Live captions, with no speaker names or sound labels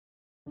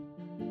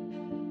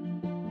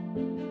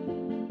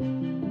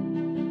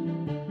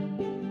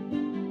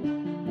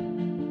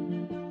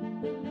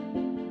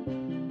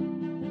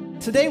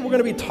today we're going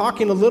to be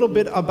talking a little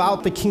bit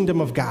about the kingdom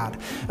of God.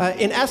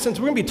 In essence,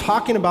 we're going to be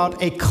talking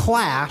about a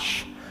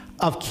clash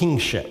of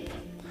kingship.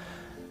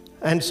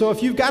 And so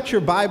if you've got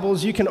your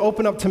Bibles, you can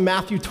open up to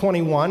Matthew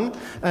 21,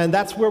 and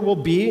that's where we'll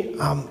be.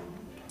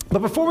 But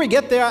before we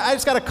get there, I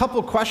just got a couple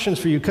of questions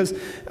for you, because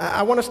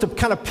I want us to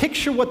kind of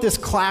picture what this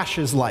clash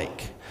is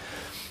like.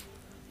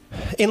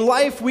 In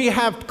life, we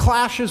have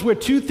clashes where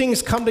two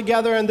things come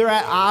together and they're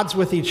at odds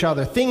with each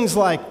other. Things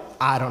like,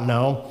 I don't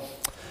know,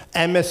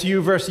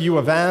 MSU versus U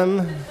of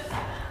M,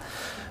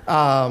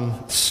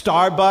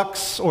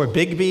 Starbucks or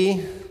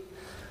Bigby.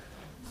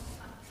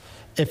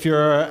 If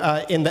you're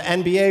in the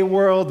NBA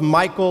world,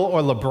 Michael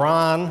or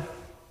LeBron,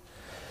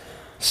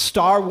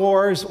 Star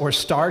Wars or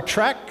Star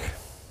Trek.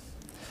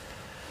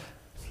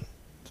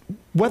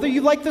 Whether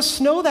you like the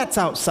snow that's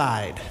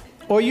outside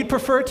or you'd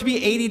prefer it to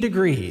be 80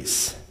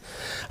 degrees.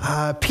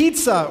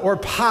 Pizza or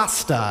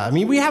pasta. I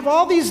mean, we have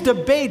all these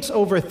debates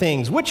over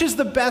things. Which is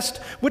the best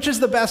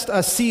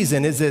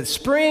season? Is it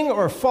spring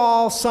or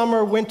fall,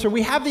 summer, winter?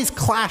 We have these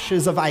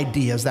clashes of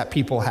ideas that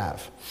people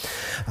have.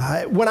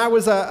 When I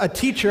was a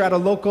teacher at a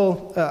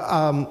local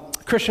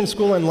Christian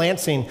school in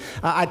Lansing,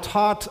 I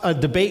taught a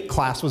debate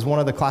class, was one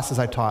of the classes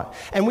I taught.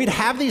 And we'd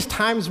have these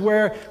times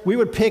where we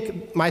would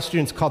pick, my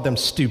students called them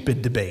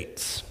stupid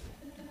debates.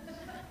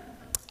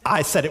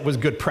 I said it was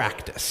good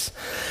practice.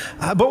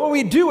 But what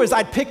we do is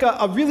I'd pick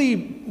a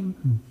really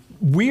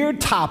weird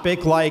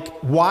topic like,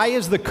 why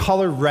is the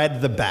color red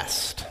the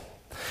best?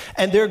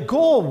 And their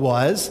goal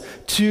was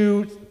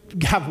to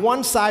have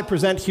one side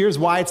present, here's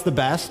why it's the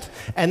best,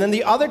 and then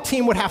the other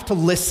team would have to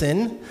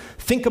listen,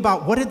 think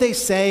about what did they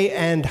say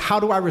and how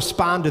do I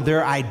respond to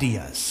their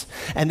ideas.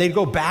 And they'd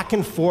go back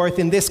and forth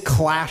in this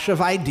clash of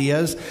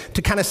ideas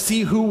to kind of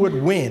see who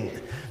would win.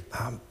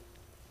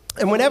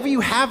 And whenever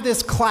you have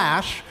this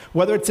clash,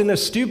 whether it's in a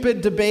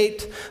stupid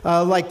debate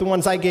like the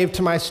ones I gave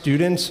to my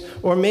students,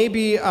 or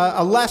maybe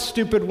a less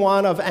stupid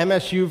one of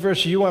MSU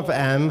versus U of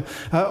M,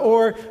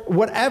 or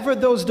whatever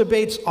those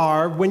debates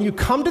are, when you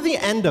come to the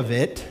end of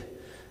it,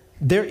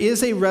 there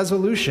is a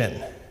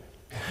resolution.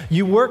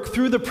 You work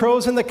through the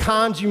pros and the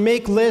cons, you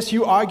make lists,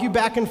 you argue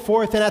back and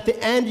forth, and at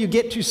the end you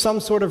get to some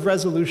sort of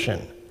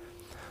resolution.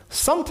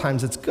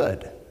 Sometimes it's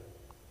good,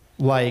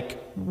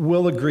 like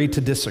we'll agree to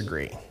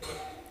disagree.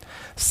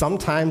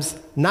 Sometimes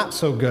not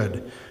so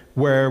good,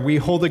 where we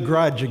hold a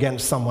grudge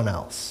against someone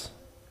else.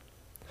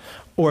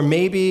 Or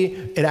maybe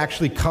it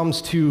actually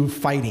comes to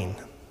fighting.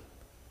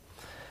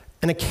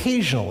 And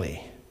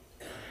occasionally,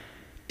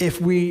 if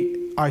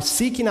we are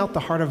seeking out the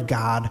heart of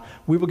God,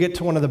 we will get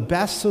to one of the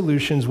best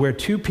solutions where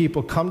two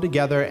people come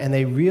together and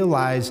they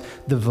realize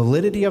the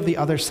validity of the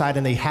other side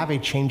and they have a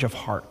change of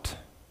heart.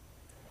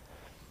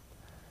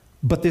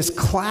 But this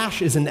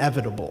clash is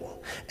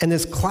inevitable. And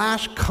this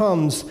clash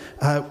comes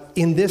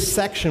in this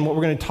section, what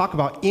we're going to talk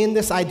about, in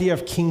this idea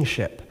of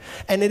kingship.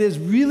 And it is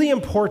really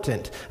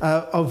important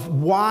of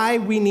why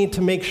we need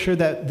to make sure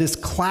that this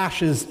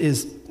clash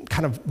is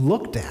kind of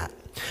looked at.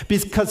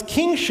 Because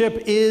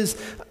kingship is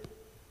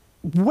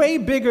way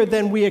bigger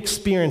than we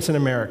experience in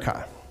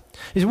America.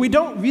 We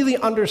don't really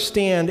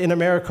understand in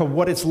America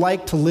what it's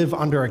like to live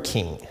under a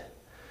king.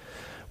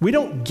 We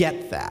don't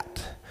get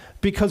that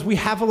because we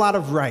have a lot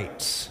of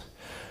rights.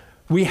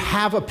 We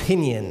have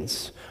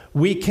opinions.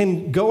 We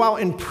can go out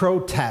and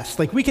protest.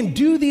 Like, we can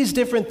do these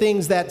different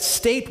things that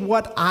state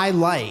what I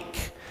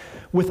like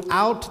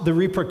without the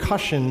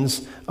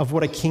repercussions of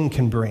what a king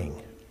can bring.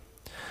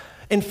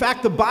 In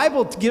fact, the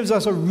Bible gives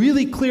us a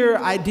really clear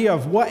idea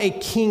of what a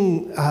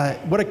king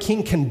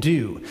can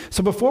do.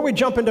 So before we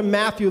jump into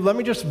Matthew, let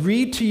me just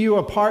read to you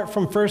a part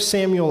from 1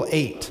 Samuel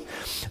 8.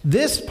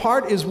 This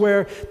part is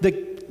where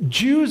the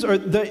Jews or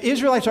the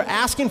Israelites are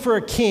asking for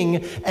a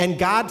king, and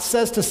God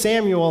says to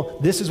Samuel,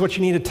 this is what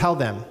you need to tell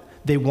them.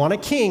 They want a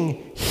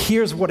king,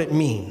 here's what it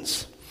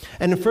means.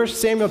 And in 1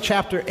 Samuel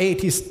chapter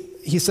 8,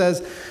 he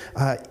says,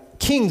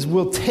 kings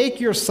will take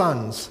your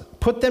sons,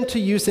 put them to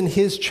use in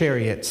his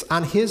chariots,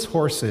 on his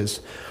horses,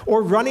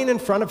 or running in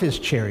front of his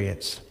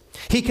chariots.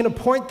 He can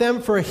appoint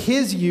them for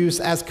his use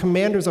as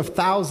commanders of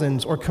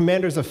thousands or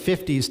commanders of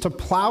 50s to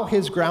plow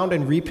his ground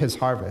and reap his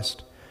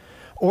harvest,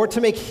 or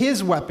to make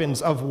his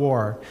weapons of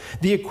war,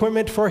 the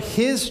equipment for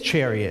his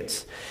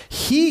chariots.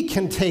 He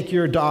can take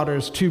your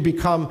daughters to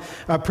become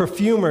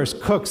perfumers,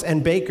 cooks,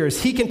 and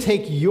bakers. He can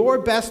take your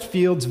best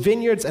fields,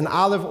 vineyards, and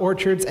olive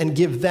orchards and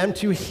give them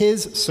to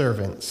his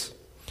servants.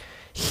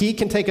 He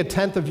can take a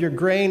tenth of your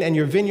grain and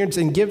your vineyards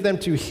and give them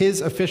to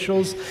his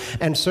officials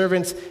and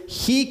servants.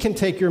 He can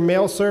take your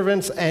male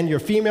servants and your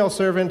female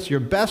servants, your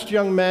best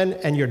young men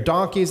and your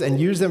donkeys, and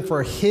use them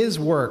for his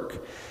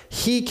work.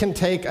 He can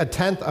take a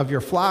tenth of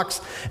your flocks,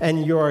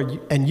 and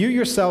you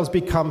yourselves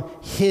become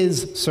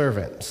his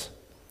servants.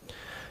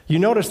 You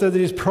notice that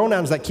these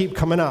pronouns that keep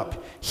coming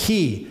up,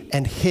 he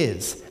and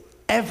his.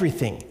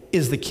 Everything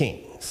is the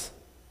king's.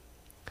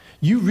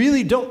 You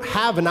really don't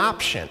have an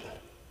option.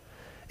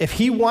 If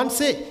he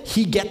wants it,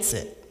 he gets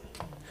it.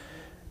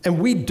 And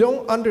we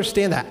don't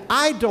understand that.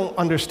 I don't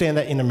understand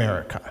that in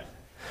America.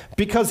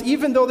 Because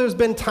even though there's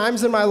been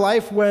times in my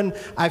life when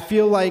I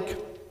feel like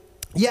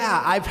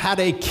Yeah, I've had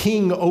a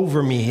king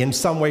over me in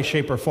some way,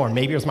 shape, or form.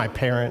 Maybe it was my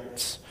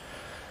parents.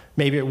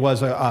 Maybe it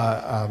was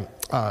a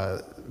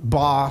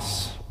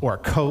boss or a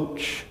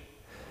coach.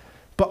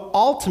 But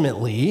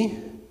ultimately,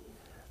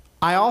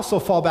 I also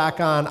fall back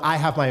on, I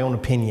have my own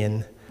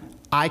opinion.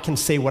 I can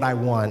say what I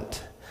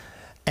want,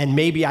 and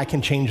maybe I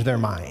can change their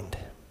mind.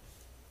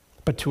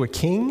 But to a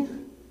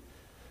king,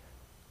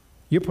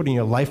 you're putting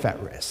your life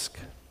at risk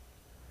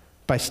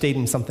by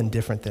stating something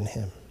different than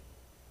him.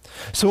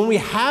 So when we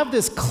have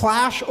this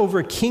clash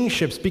over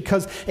kingships,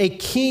 because a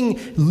king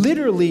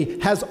literally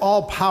has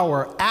all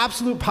power,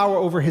 absolute power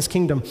over his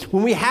kingdom,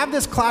 when we have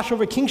this clash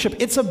over kingship,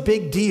 it's a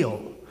big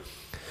deal.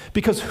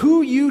 Because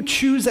who you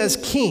choose as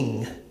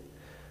king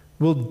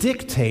will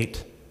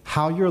dictate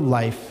how your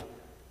life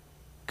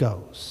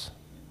goes.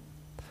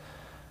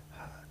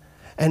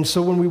 And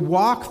so when we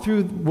walk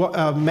through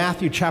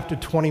Matthew chapter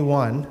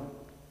 21,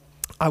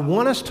 I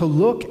want us to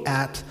look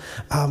at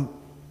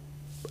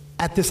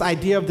this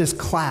idea of this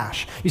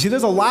clash. You see,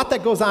 there's a lot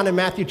that goes on in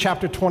Matthew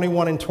chapter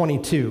 21 and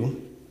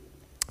 22.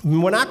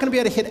 We're not going to be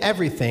able to hit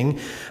everything,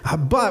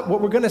 but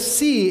what we're going to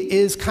see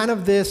is kind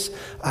of this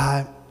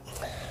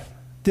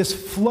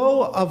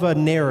flow of a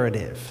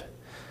narrative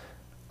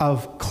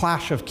of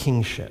clash of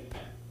kingship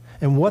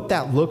and what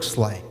that looks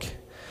like.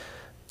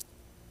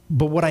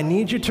 But what I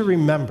need you to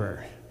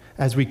remember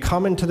as we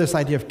come into this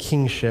idea of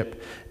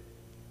kingship,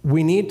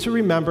 we need to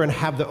remember and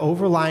have the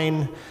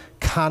overlying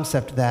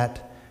concept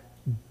that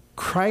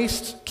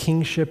Christ's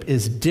kingship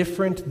is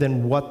different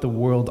than what the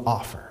world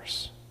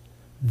offers.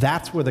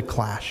 That's where the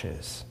clash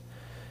is.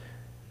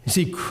 You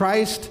see,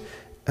 Christ,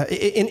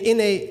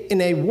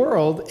 in a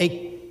world,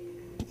 a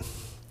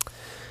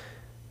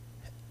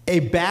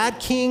bad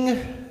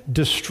king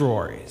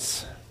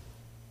destroys.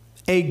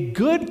 A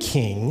good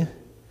king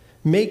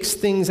makes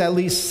things at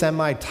least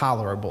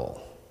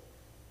semi-tolerable.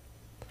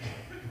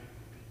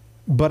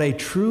 But a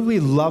truly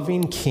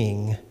loving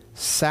king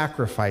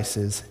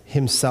sacrifices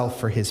himself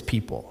for his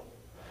people.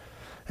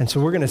 And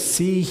so we're going to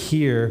see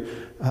here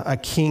a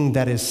king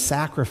that is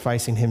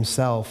sacrificing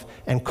himself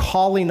and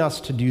calling us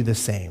to do the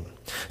same.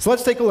 So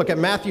let's take a look at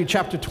Matthew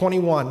chapter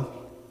 21.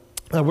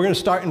 We're going to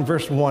start in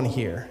verse 1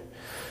 here.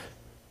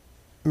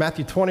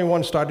 Matthew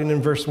 21, starting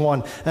in verse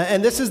 1.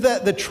 And this is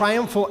the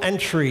triumphal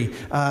entry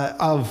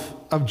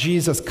of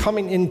Jesus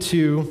coming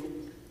into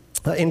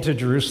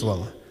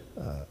Jerusalem.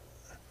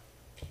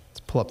 Let's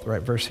pull up the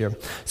right verse here.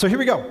 So here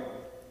we go.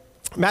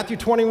 Matthew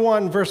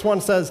 21, verse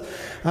 1 says,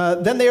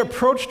 Then they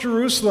approached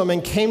Jerusalem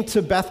and came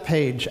to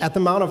Bethphage at the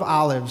Mount of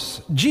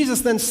Olives.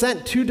 Jesus then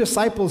sent 2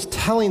 disciples,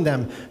 telling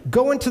them,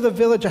 Go into the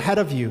village ahead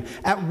of you.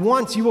 At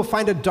once you will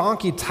find a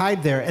donkey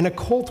tied there and a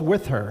colt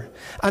with her.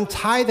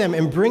 Untie them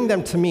and bring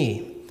them to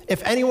me.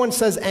 If anyone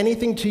says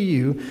anything to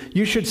you,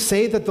 you should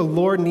say that the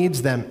Lord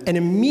needs them, and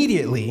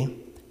immediately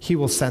he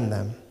will send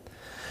them.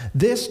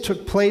 This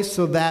took place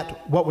so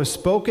that what was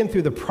spoken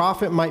through the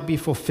prophet might be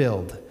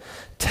fulfilled.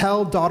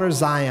 Tell daughter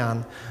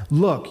Zion,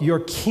 look,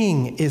 your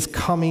king is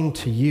coming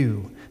to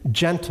you,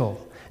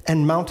 gentle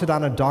and mounted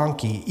on a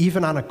donkey,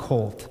 even on a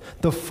colt,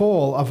 the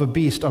foal of a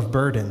beast of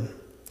burden.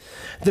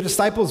 The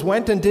disciples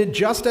went and did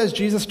just as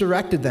Jesus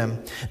directed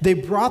them. They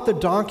brought the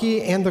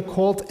donkey and the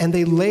colt, and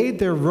they laid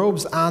their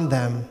robes on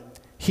them.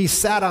 He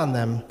sat on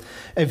them.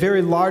 A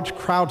very large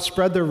crowd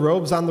spread their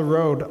robes on the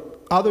road.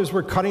 Others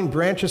were cutting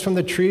branches from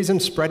the trees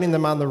and spreading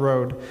them on the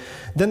road.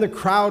 Then the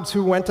crowds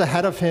who went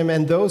ahead of him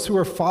and those who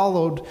were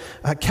followed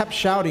kept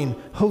shouting,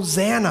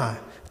 Hosanna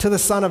to the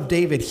Son of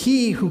David.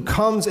 He who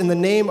comes in the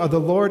name of the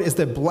Lord is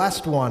the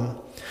blessed one.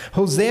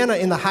 Hosanna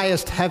in the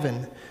highest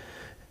heaven.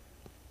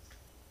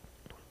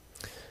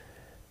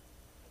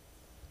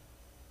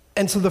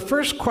 And so the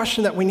first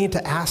question that we need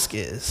to ask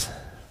is,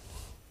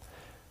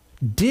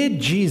 did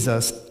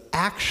Jesus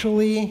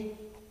actually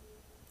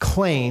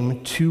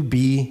claim to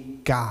be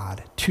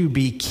God, to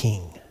be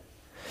king?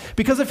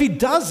 Because if he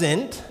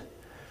doesn't,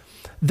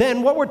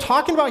 then what we're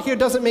talking about here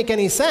doesn't make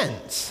any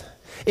sense.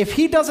 If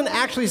he doesn't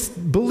actually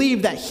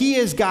believe that he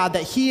is God,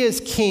 that he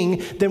is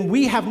king, then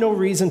we have no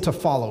reason to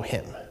follow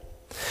him.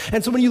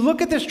 And so when you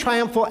look at this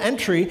triumphal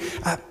entry,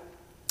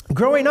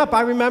 growing up,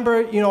 I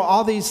remember,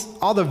 all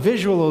the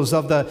visuals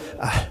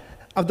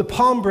of the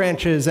palm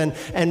branches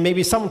and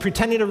maybe someone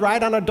pretending to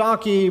ride on a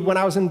donkey when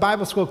I was in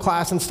Bible school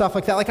class and stuff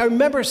like that. Like, I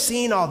remember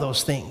seeing all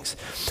those things.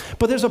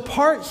 But there's a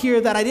part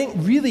here that I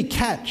didn't really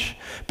catch,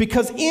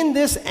 because in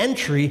this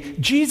entry,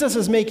 Jesus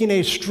is making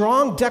a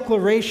strong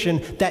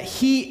declaration that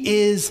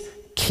he is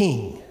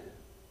king.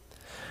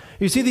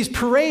 You see, these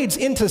parades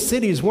into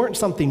cities weren't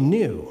something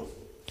new.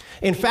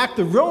 In fact,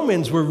 the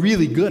Romans were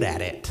really good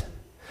at it.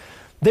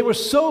 They were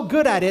so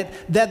good at it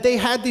that they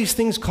had these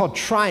things called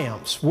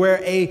triumphs, where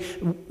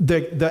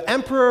the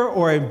emperor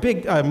or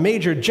a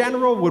major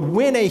general would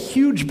win a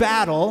huge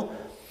battle,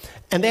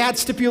 and they had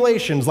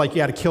stipulations, like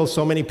you had to kill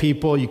so many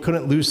people, you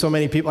couldn't lose so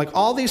many people, like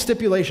all these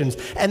stipulations.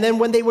 And then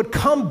when they would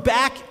come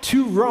back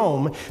to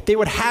Rome, they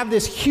would have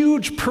this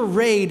huge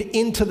parade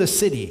into the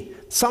city,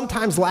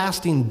 sometimes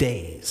lasting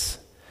days,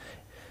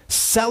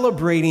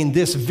 celebrating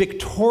this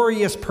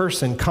victorious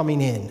person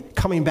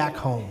coming back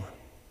home.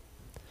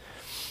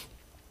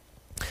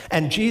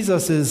 And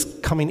Jesus is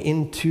coming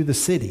into the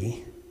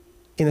city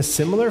in a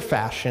similar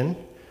fashion,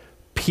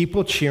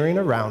 people cheering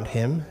around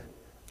him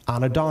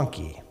on a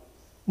donkey.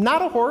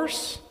 Not a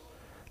horse,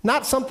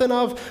 not something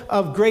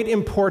of great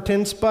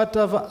importance, but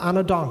on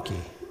a donkey.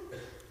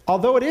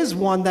 Although it is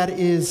one that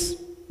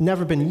is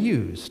never been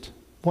used,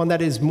 one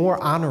that is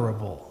more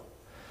honorable.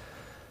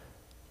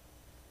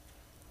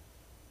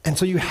 And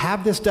so you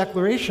have this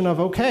declaration of,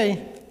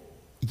 okay,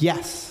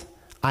 yes,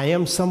 I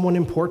am someone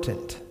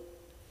important.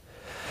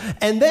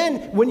 And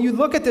then when you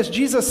look at this,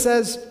 Jesus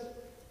says,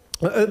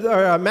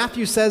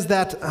 Matthew says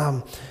that,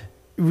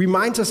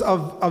 reminds us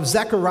of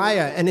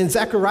Zechariah. And in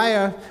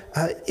Zechariah,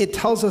 it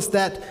tells us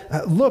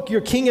that, look,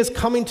 your king is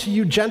coming to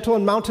you gentle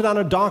and mounted on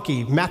a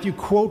donkey. Matthew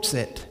quotes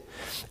it.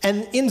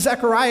 And in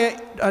Zechariah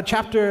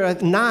chapter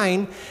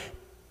 9,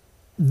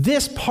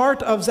 this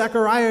part of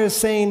Zechariah is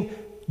saying,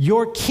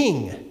 your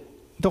king.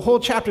 The whole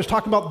chapter is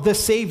talking about the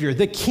Savior,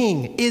 the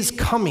king is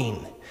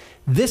coming.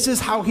 This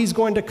is how he's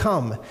going to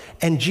come.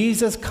 And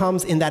Jesus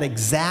comes in that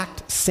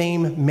exact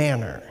same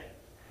manner.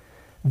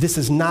 This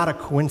is not a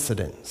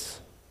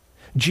coincidence.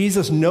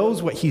 Jesus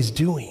knows what he's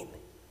doing.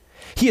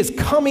 He is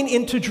coming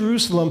into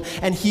Jerusalem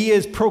and he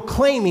is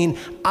proclaiming,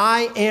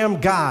 I am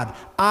God,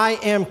 I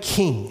am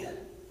king.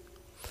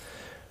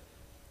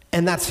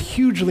 And that's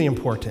hugely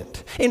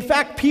important. In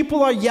fact,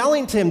 people are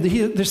yelling to him.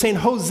 They're saying,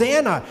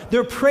 Hosanna.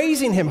 They're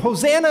praising him.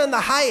 Hosanna in the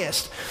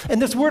highest.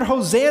 And this word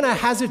Hosanna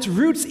has its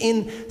roots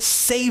in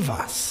save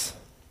us.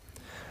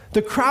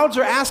 The crowds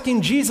are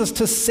asking Jesus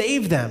to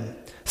save them.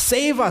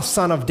 Save us,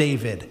 Son of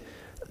David.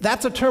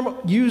 That's a term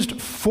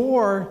used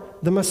for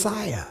the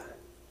Messiah.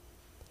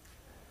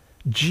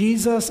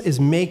 Jesus is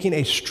making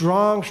a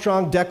strong,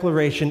 strong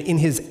declaration in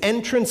his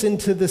entrance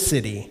into the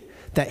city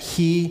that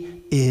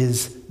he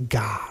is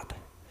God.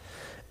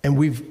 And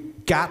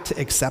we've got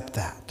to accept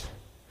that.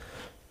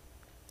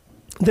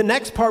 The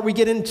next part, we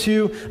get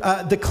into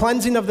the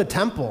cleansing of the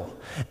temple.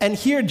 And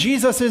here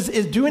Jesus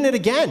is doing it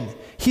again.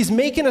 He's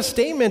making a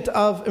statement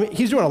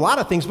he's doing a lot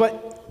of things,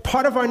 but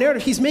part of our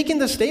narrative, he's making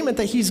the statement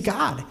that he's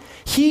God.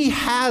 He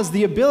has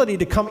the ability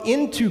to come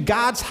into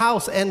God's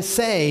house and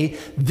say,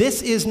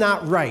 this is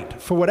not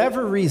right, for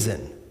whatever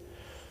reason.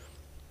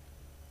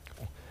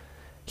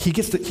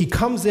 He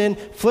comes in,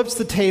 flips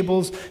the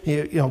tables,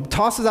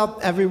 tosses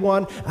out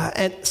everyone.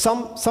 And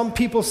some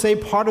people say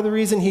part of the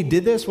reason he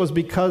did this was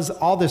because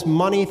all this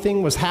money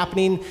thing was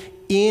happening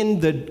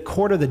in the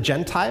court of the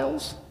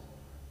Gentiles,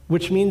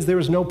 which means there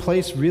was no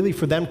place really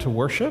for them to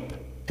worship.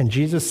 And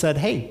Jesus said,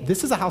 hey,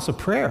 this is a house of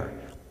prayer.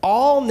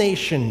 All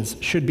nations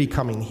should be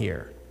coming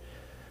here,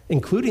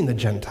 including the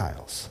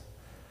Gentiles.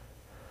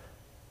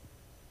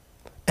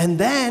 And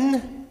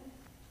then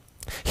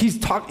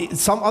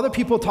some other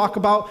people talk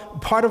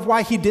about part of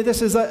why he did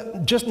this is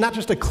not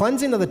just a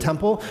cleansing of the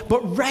temple, but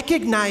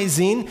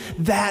recognizing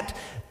that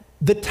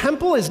the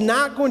temple is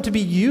not going to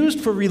be used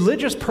for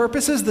religious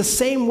purposes the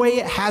same way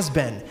it has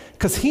been,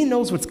 because he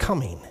knows what's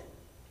coming.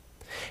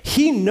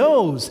 He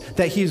knows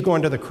that he's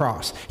going to the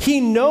cross.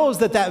 He knows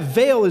that that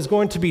veil is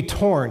going to be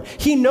torn.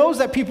 He knows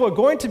that people are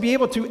going to be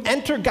able to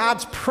enter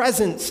God's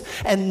presence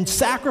and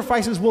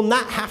sacrifices will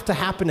not have to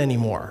happen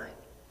anymore.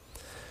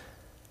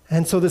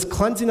 And so this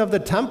cleansing of the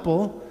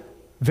temple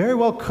very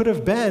well could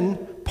have been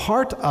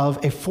part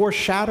of a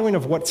foreshadowing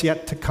of what's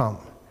yet to come.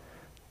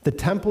 The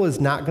temple is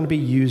not going to be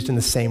used in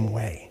the same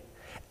way.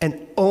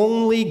 And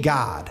only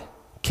God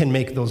can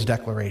make those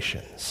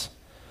declarations.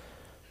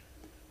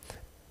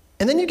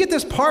 And then you get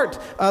this part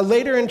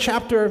later in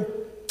chapter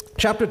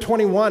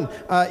 21,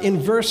 in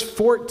verse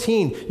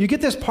 14. You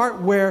get this part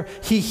where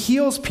he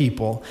heals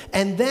people,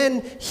 and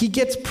then he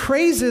gets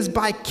praises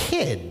by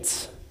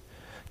kids.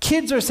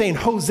 Kids are saying,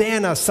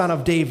 Hosanna, Son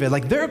of David.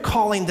 Like, they're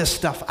calling this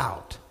stuff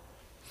out.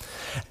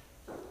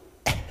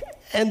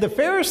 And the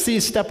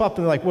Pharisees step up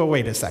and they're like, well,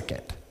 wait a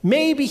second.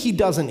 Maybe he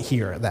doesn't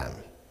hear them.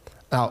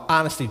 Now,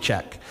 honesty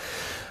check.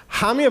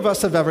 How many of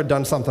us have ever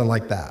done something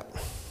like that?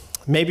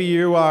 Maybe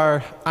you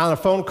are on a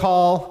phone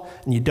call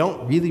and you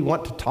don't really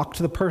want to talk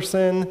to the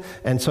person,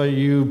 and so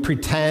you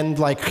pretend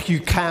like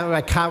you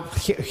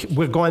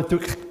we're going through,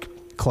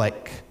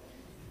 click.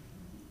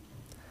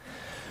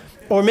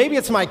 Or maybe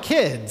it's my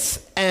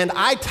kids, and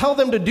I tell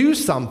them to do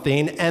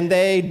something, and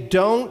they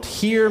don't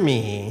hear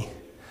me,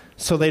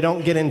 so they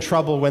don't get in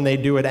trouble when they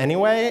do it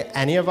anyway.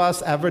 Any of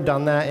us ever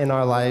done that in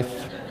our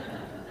life?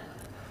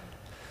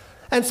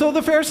 And so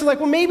the Pharisees are like,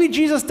 well, maybe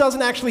Jesus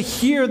doesn't actually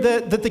hear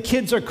that the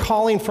kids are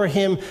calling for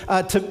him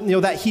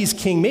that he's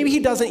king. Maybe he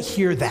doesn't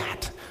hear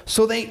that.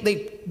 So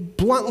they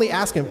bluntly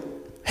ask him,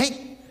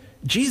 hey,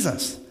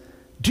 Jesus,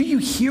 do you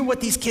hear what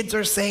these kids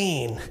are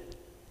saying?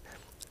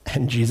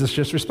 And Jesus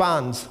just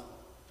responds,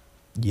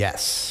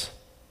 yes.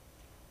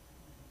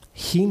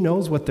 He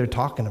knows what they're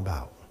talking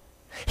about.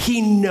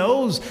 He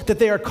knows that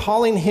they are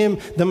calling him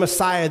the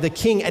Messiah, the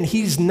King, and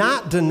he's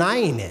not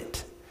denying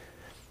it.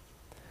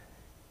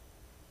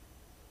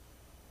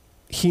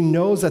 He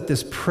knows that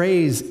this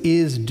praise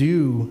is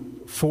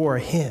due for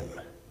him.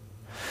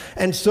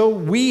 And so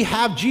we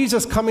have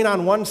Jesus coming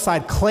on one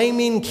side,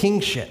 claiming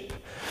kingship.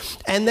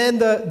 And then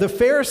the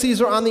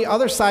Pharisees are on the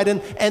other side,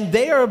 and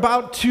they are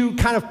about to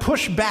kind of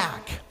push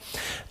back.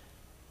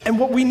 And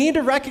what we need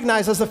to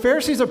recognize as the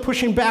Pharisees are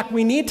pushing back,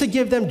 we need to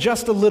give them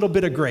just a little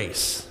bit of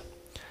grace.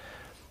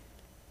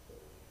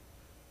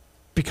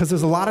 Because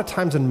there's a lot of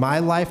times in my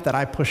life that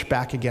I push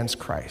back against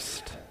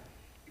Christ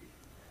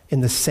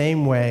in the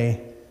same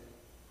way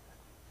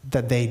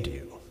that they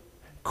do.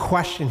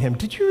 Question him,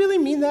 did you really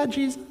mean that,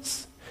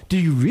 Jesus? Do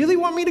you really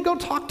want me to go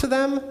talk to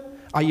them?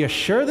 Are you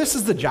sure this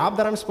is the job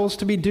that I'm supposed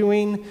to be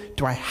doing?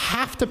 Do I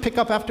have to pick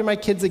up after my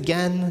kids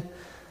again?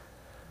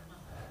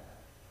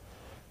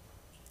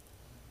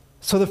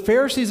 So the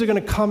Pharisees are going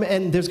to come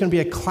and there's going to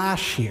be a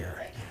clash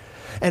here.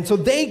 And so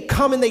they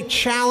come and they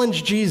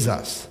challenge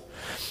Jesus.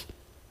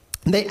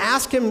 And they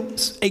ask him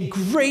a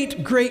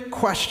great, great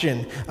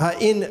question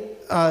in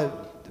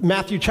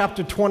Matthew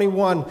chapter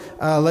 21.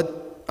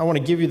 I want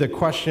to give you the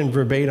question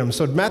verbatim.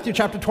 So Matthew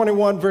chapter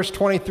 21, verse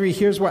 23,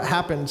 here's what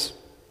happens.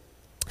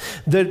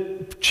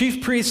 The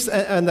chief priests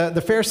and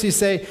the Pharisees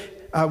say,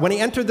 when he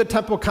entered the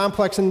temple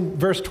complex in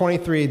verse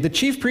 23, the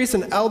chief priests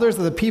and elders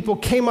of the people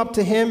came up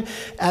to him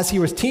as he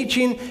was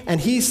teaching, and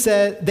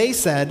they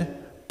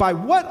said, by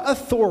what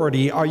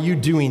authority are you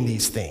doing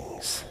these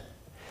things?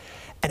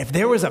 And if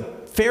there was a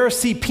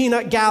Pharisee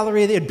peanut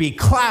gallery, they'd be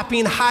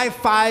clapping,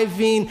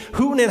 high-fiving,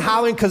 hooting and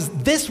hollering, because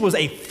this was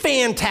a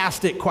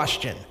fantastic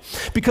question.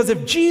 Because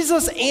if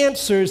Jesus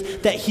answers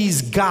that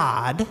he's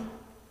God,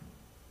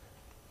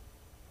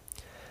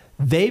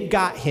 they've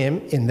got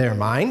him, in their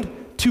mind,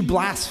 to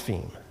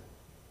blaspheme.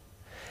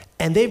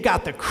 And they've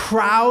got the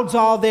crowds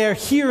all there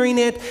hearing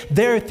it.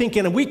 They're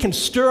thinking, we can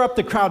stir up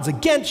the crowds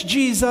against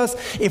Jesus.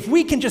 If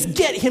we can just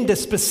get him to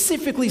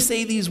specifically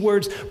say these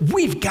words,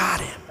 we've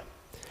got him.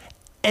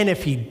 And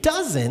if he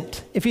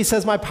doesn't, if he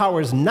says my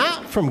power is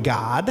not from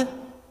God,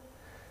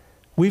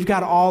 we've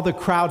got all the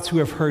crowds who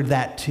have heard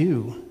that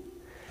too.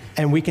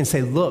 And we can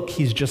say, look,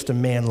 he's just a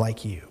man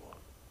like you.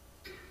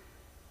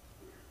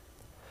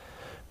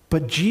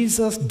 But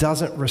Jesus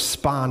doesn't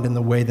respond in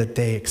the way that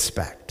they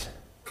expect.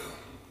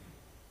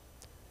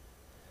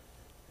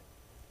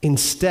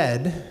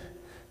 Instead,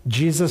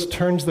 Jesus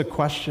turns the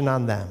question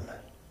on them.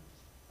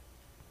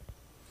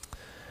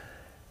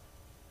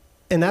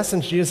 In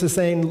essence, Jesus is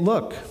saying,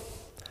 look,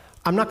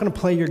 I'm not going to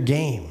play your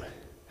game.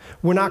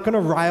 We're not going to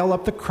rile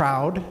up the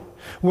crowd.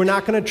 We're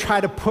not going to try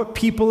to put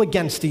people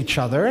against each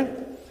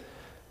other.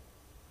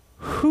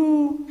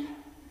 Who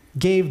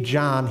gave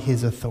John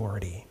his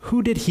authority?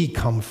 Who did he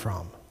come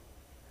from?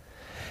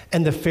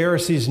 And the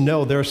Pharisees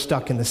know they're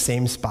stuck in the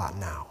same spot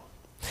now.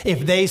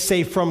 If they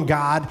say from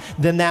God,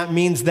 then that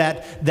means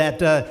that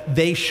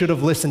they should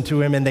have listened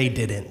to him and they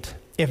didn't.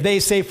 If they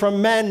say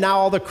from men, now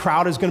all the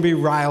crowd is going to be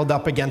riled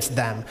up against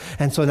them.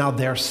 And so now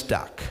they're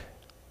stuck.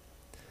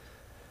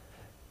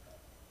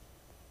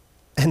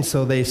 And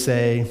so they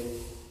say,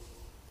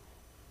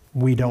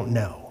 we don't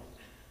know.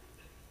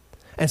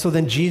 And so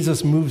then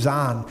Jesus moves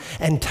on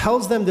and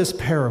tells them this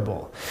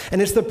parable.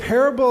 And it's the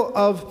parable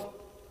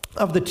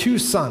of the two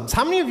sons.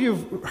 How many of you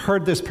have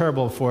heard this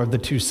parable before, of the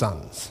two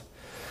sons?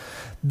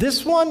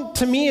 This one,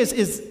 to me,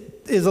 is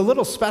a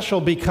little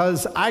special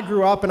because I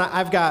grew up and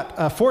I've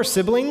got 4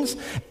 siblings,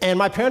 and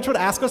my parents would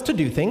ask us to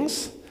do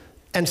things,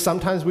 and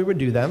sometimes we would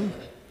do them,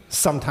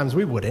 sometimes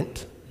we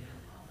wouldn't.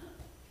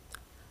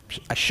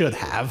 I should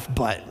have,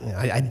 but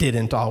I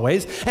didn't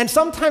always. And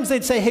sometimes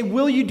they'd say, hey,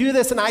 will you do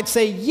this? And I'd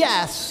say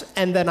yes,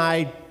 and then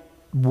I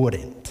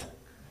wouldn't.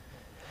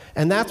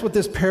 And that's what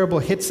this parable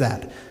hits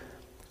at. It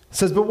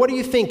says, but what do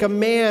you think? A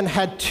man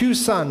had 2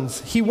 sons.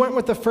 He went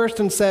with the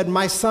first and said,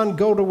 my son,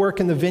 go to work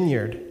in the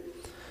vineyard.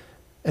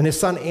 And his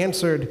son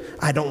answered,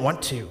 I don't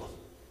want to.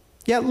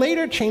 Yet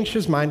later changed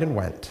his mind and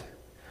went.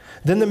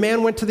 Then the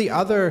man went to the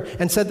other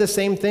and said the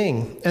same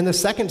thing. And the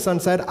second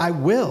son said, I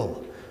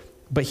will.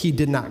 But he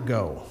did not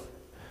go.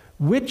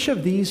 Which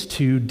of these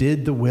 2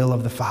 did the will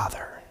of the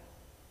Father?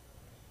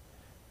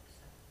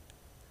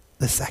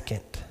 The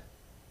second.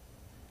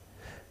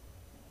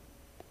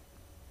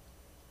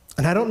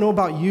 And I don't know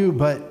about you,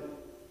 but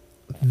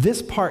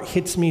this part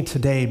hits me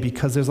today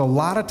because there's a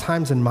lot of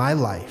times in my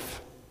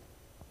life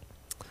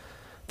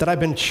that I've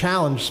been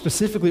challenged,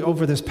 specifically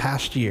over this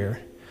past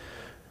year,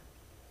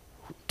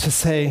 to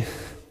say,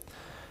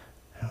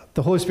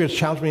 the Holy Spirit's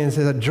challenged me and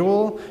said,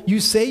 Joel, you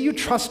say you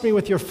trust me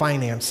with your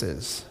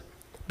finances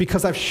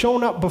because I've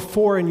shown up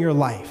before in your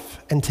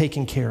life and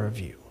taken care of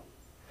you.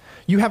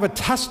 You have a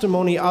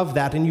testimony of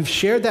that and you've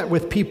shared that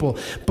with people,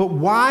 but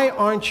why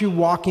aren't you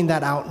walking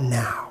that out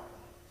now?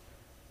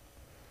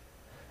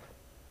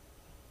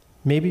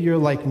 Maybe you're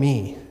like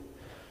me,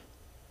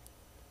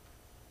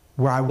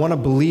 where I want to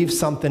believe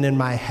something in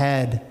my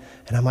head,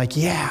 and I'm like,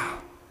 yeah,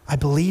 I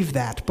believe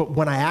that, but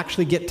when I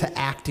actually get to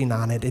acting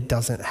on it, it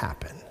doesn't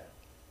happen.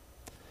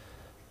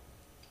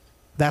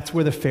 That's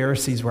where the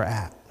Pharisees were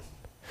at.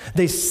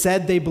 They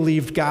said they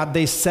believed God.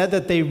 They said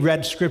that they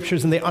read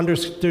scriptures and they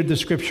understood the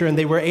scripture and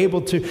they were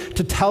able to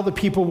tell the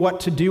people what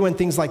to do and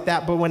things like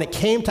that, but when it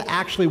came to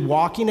actually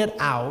walking it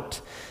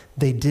out,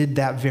 they did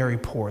that very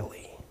poorly.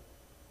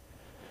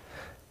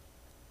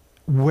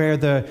 where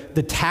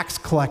the tax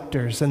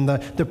collectors and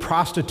the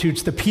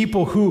prostitutes, the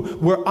people who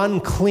were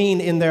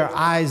unclean in their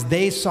eyes,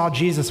 they saw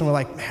Jesus and were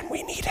like, man,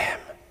 we need him.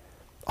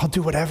 I'll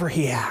do whatever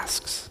he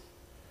asks.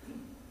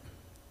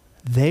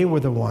 They were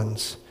the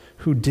ones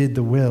who did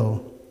the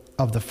will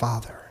of the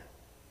Father.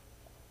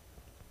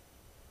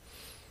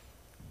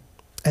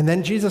 And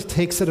then Jesus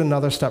takes it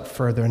another step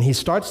further, and he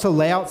starts to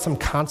lay out some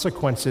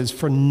consequences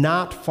for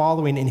not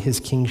following in his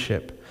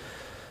kingship.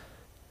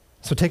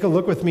 So take a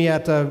look with me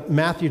at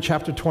Matthew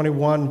chapter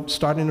 21,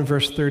 starting in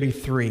verse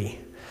 33.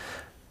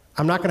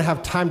 I'm not going to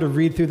have time to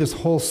read through this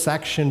whole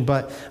section,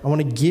 but I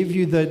want to give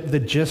you the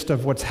gist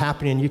of what's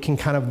happening. You can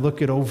kind of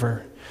look it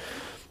over.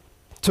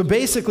 So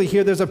basically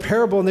here, there's a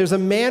parable, and there's a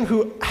man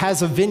who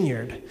has a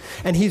vineyard,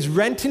 and he's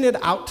renting it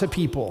out to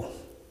people.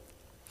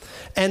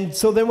 And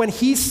so then when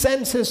he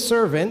sends his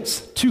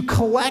servants to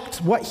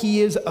collect what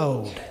he is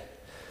owed,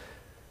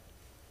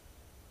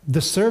 the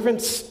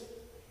servants,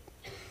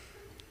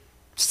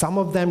 some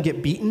of them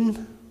get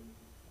beaten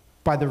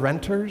by the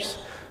renters.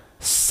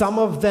 Some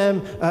of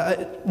them,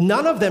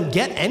 none of them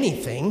get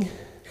anything.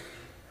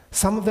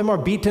 Some of them are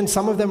beaten,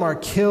 some of them are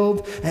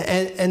killed,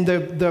 and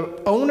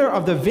the owner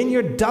of the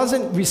vineyard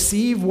doesn't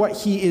receive what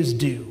he is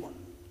due.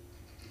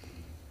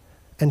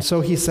 And so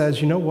he says,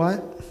 you know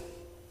what?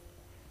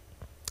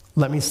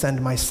 Let me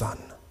send my son.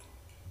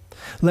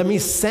 Let me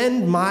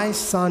send my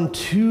son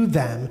to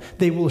them.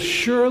 They will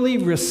surely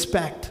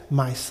respect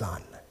my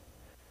son.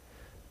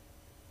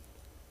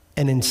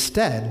 And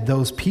instead,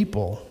 those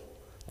people,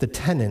 the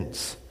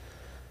tenants,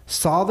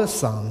 saw the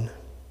son,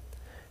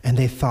 and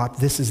they thought,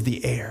 this is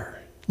the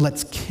heir.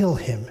 Let's kill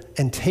him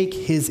and take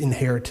his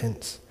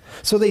inheritance.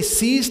 So they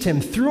seized him,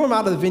 threw him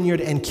out of the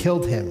vineyard, and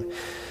killed him.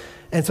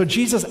 And so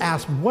Jesus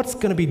asked, what's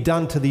going to be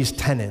done to these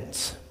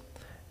tenants?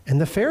 And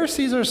the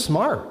Pharisees are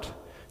smart.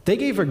 They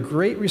gave a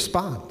great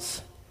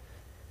response.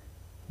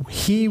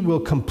 He will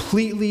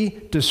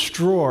completely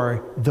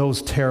destroy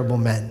those terrible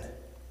men,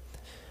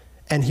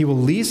 and he will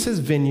lease his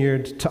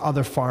vineyard to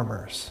other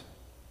farmers.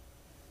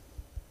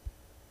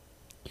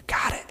 You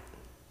got it.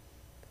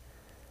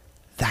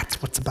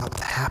 That's what's about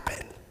to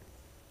happen.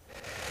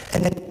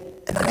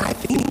 And I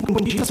think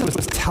when Jesus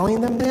was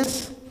telling them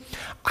this,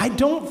 I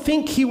don't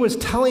think he was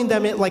telling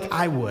them it like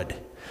I would.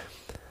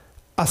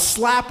 A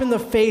slap in the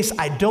face,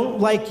 I don't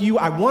like you,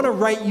 I want to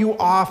write you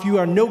off, you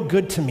are no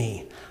good to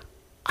me.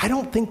 I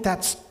don't think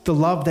that's the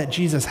love that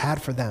Jesus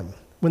had for them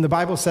when the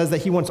Bible says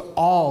that he wants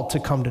all to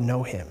come to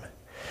know him.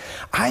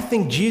 I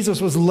think Jesus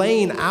was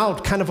laying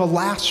out kind of a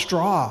last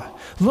straw.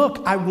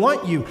 Look, I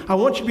want you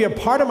to be a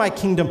part of my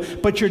kingdom,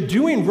 but you're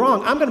doing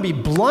wrong. I'm going to be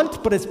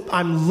blunt, but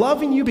I'm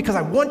loving you because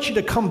I want you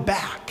to come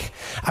back.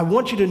 I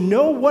want you to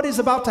know what is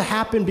about to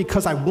happen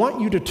because I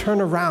want you to turn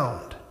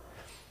around.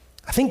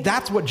 I think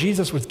that's what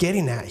Jesus was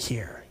getting at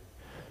here.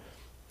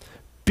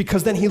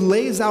 Because then he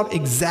lays out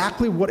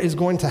exactly what is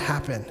going to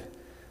happen.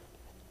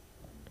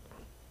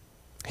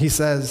 He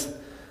says,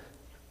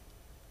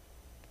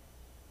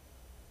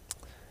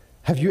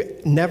 have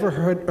you never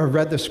heard or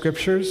read the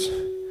scriptures?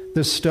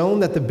 The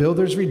stone that the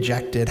builders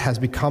rejected has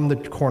become the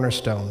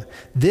cornerstone.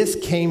 This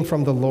came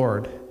from the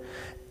Lord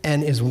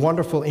and is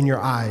wonderful in your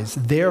eyes.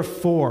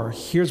 Therefore,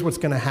 here's what's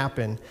going to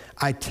happen.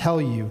 I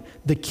tell you,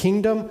 the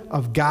kingdom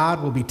of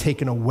God will be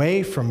taken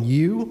away from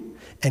you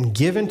and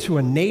given to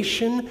a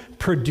nation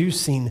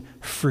producing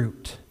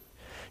fruit.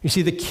 You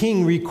see, the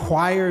king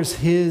requires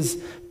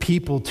his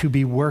people to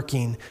be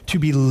working, to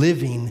be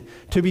living,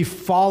 to be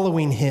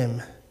following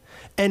him.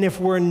 And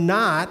if we're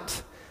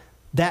not,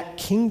 that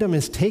kingdom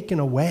is taken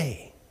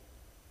away.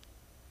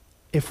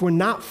 If we're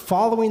not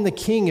following the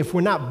king, if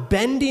we're not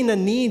bending a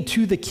knee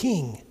to the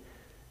king,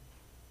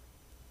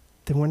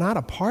 then we're not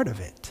a part of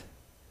it.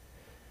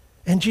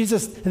 And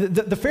Jesus,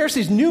 the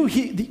Pharisees knew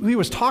he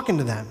was talking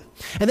to them.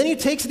 And then he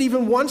takes it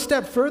even one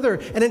step further.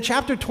 And in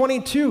chapter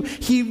 22,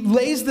 he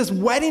lays this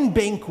wedding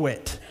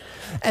banquet.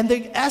 And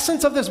the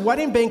essence of this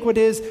wedding banquet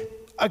is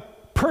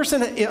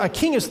a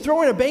king is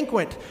throwing a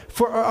banquet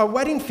for a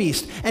wedding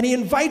feast. And he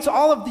invites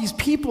all of these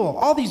people,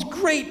 all these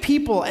great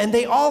people, and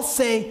they all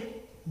say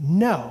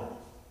no.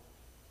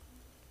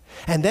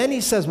 And then he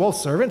says, well,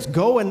 servants,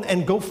 go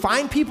and go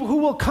find people who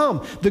will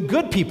come. The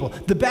good people,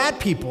 the bad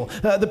people,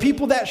 the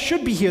people that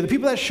should be here, the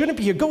people that shouldn't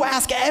be here. Go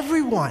ask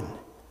everyone.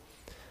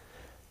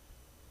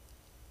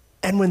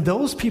 And when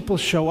those people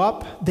show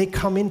up, they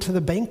come into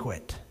the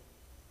banquet.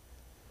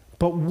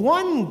 But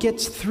one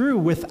gets through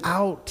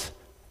without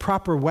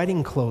proper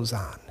wedding clothes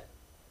on.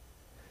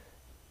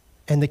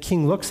 And the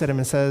king looks at him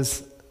and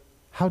says,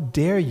 how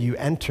dare you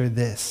enter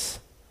this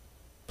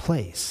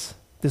place?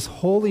 This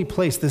holy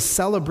place, this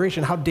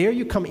celebration, how dare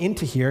you come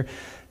into here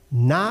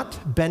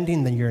not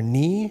bending your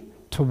knee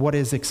to what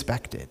is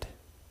expected?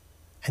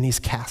 And he's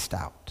cast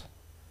out.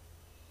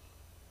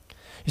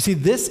 You see,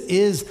 this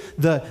is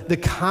the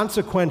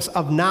consequence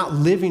of not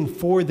living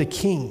for the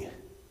king.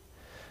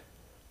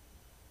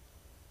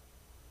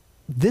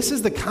 This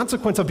is the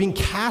consequence of being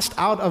cast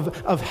out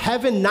of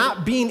heaven,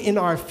 not being in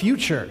our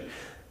future.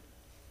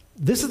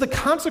 This is the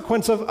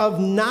consequence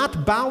of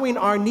not bowing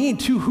our knee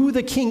to who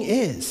the king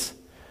is.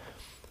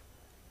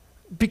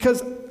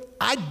 Because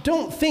I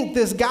don't think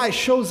this guy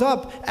shows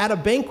up at a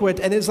banquet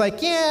and is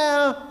like,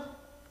 yeah,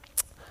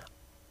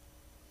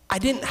 I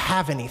didn't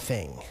have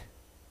anything.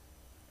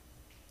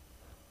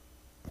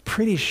 I'm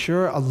pretty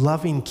sure a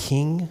loving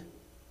king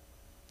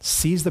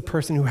sees the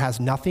person who has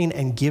nothing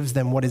and gives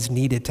them what is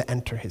needed to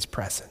enter his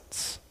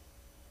presence.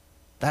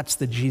 That's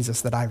the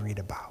Jesus that I read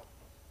about.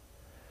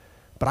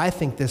 But I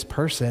think this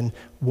person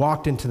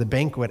walked into the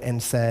banquet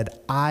and said,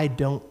 I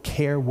don't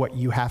care what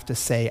you have to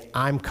say,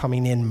 I'm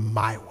coming in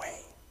my way.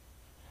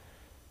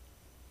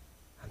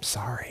 I'm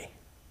sorry.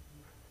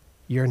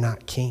 You're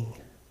not king.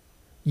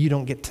 You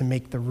don't get to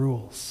make the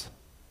rules.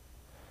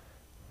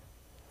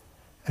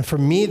 And for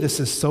me, this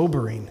is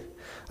sobering.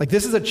 Like,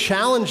 this is a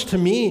challenge to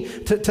me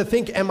to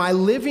think, am I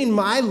living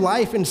my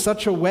life in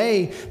such a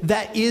way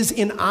that is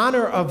in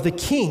honor of the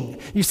king?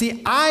 You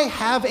see, I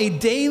have a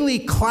daily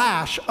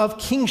clash of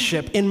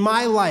kingship in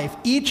my life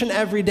each and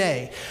every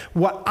day.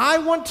 What I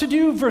want to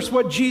do versus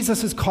what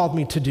Jesus has called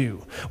me to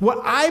do.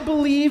 What I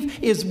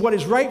believe is what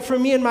is right for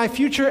me in my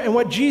future and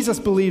what Jesus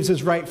believes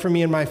is right for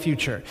me in my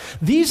future.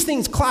 These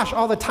things clash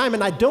all the time,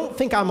 and I don't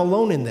think I'm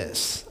alone in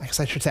this. I guess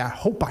I should say I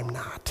hope I'm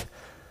not,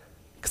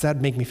 because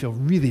that'd make me feel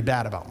really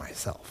bad about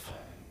myself.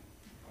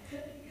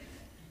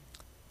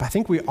 But I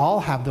think we all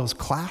have those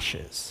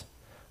clashes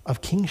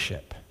of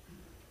kingship.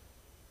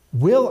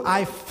 Will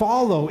I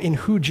follow in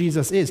who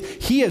Jesus is?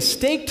 He has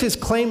staked his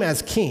claim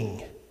as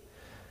king.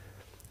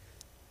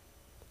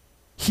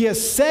 He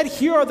has said,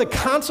 here are the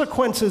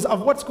consequences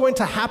of what's going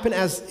to happen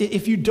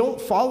if you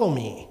don't follow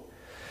me.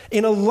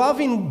 In a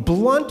loving,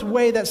 blunt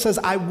way that says,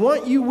 I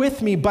want you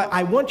with me, but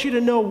I want you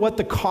to know what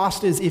the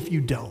cost is if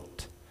you don't.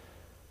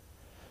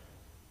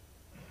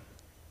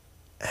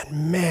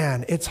 And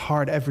man, it's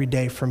hard every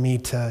day for me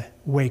to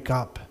wake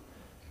up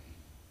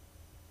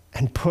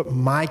and put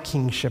my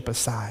kingship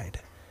aside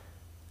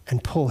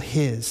and pull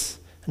his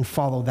and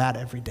follow that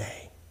every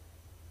day.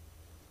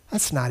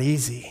 That's not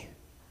easy.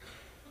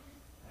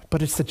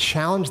 But it's the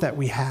challenge that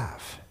we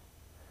have.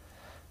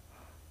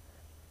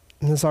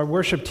 And as our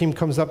worship team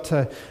comes up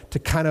to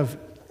kind of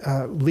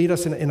lead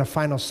us in a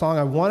final song,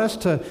 I want us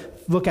to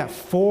look at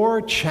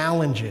 4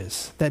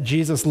 challenges that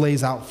Jesus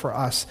lays out for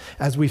us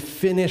as we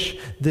finish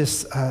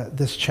this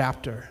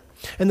chapter.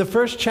 And the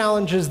first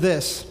challenge is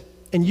this,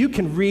 and you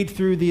can read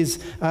through these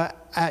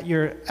on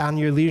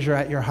your leisure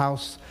at your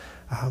house.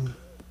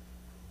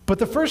 But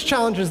the first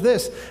challenge is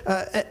this,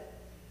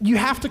 you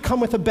have to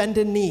come with a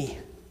bended knee.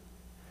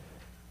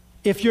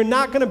 If you're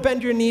not going to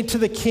bend your knee to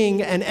the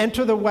king and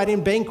enter the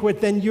wedding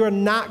banquet, then you're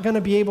not going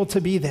to be able to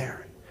be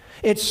there.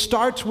 It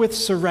starts with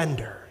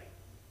surrender.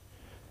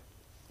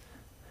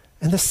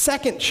 And the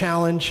second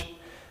challenge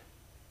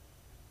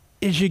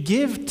is you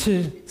give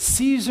to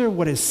Caesar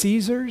what is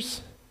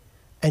Caesar's,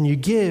 and you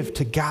give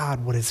to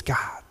God what is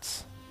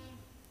God's.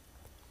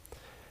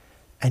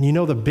 And you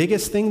know the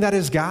biggest thing that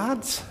is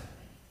God's?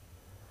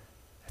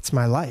 It's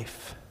my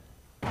life.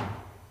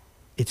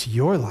 It's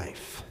your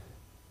life.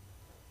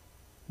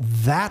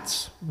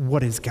 That's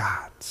what is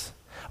God's.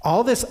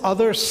 All this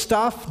other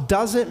stuff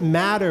doesn't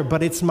matter,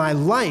 but it's my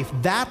life.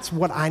 That's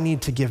what I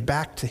need to give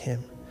back to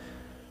him.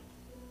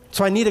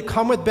 So I need to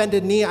come with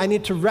bended knee. I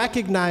need to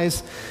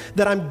recognize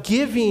that I'm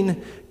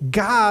giving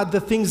God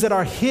the things that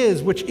are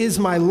his, which is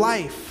my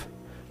life.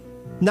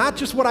 Not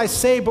just what I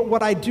say, but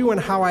what I do and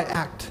how I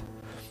act.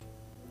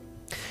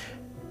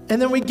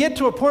 And then we get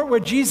to a point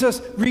where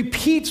Jesus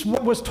repeats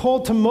what was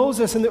told to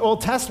Moses in the Old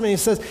Testament. He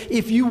says,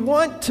 if you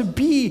want to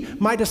be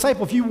my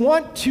disciple, if you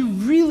want to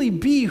really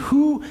be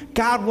who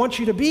God wants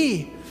you to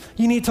be,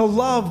 you need to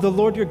love the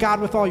Lord your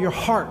God with all your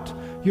heart,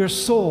 your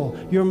soul,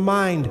 your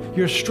mind,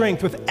 your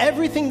strength. With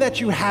everything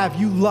that you have,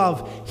 you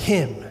love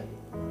him.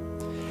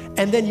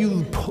 And then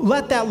you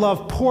let that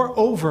love pour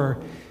over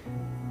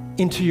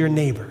into your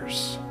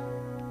neighbors.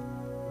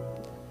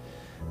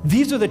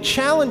 These are the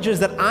challenges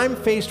that I'm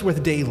faced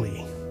with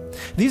daily.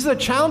 These are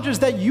the challenges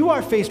that you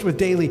are faced with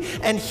daily.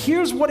 And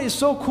here's what is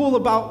so cool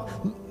about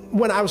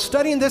when I was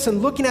studying this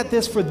and looking at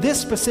this for this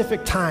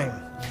specific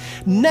time.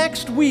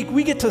 Next week,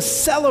 we get to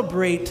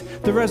celebrate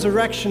the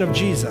resurrection of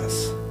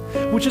Jesus,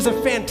 which is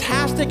a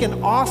fantastic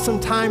and awesome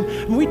time.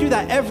 And we do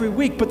that every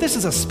week, but this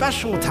is a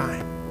special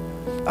time.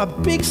 A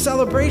big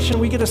celebration.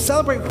 We get to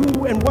celebrate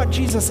who and what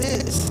Jesus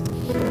is.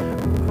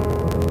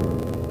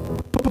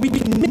 But we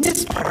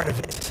miss part of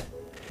it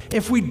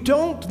if we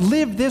don't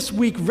live this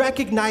week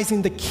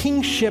recognizing the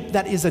kingship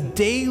that is a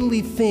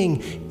daily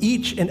thing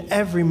each and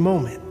every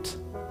moment.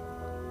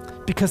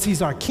 Because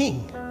he's our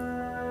king.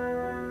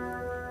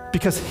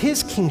 Because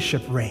his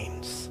kingship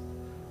reigns.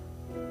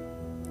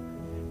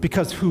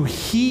 Because who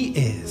he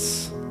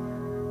is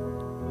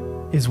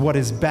what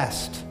is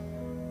best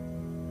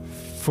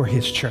for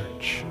his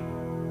church.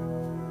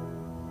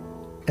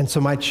 And so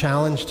my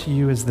challenge to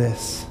you is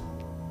this: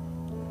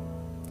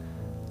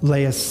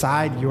 lay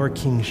aside your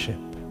kingship.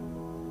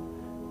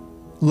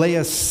 Lay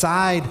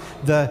aside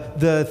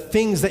the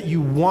things that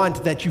you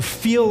want, that you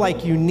feel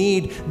like you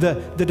need,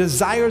 the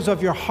desires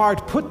of your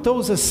heart. Put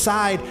those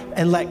aside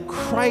and let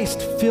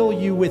Christ fill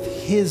you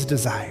with his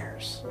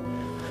desires.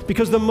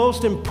 Because the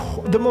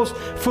most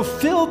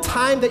fulfilled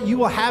time that you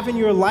will have in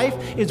your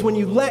life is when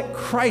you let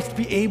Christ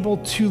be able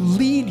to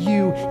lead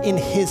you in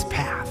his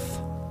path.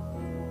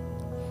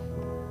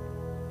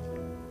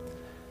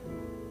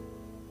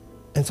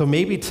 And so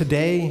maybe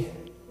today,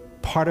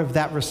 part of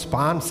that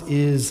response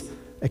is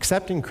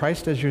accepting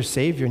Christ as your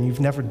Savior, and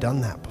you've never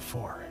done that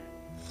before.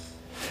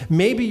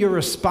 Maybe your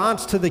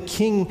response to the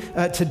King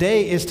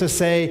today is to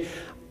say,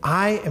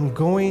 I am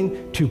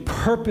going to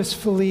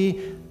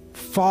purposefully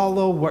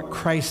follow what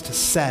Christ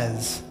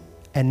says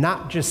and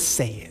not just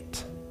say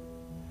it.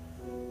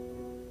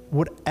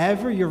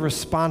 Whatever your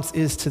response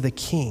is to the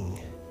King,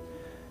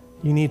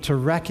 you need to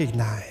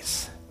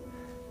recognize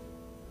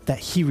that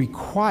he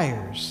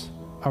requires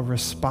a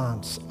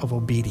response of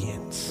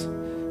obedience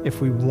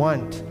if we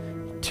want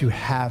to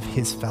have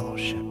his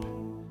fellowship.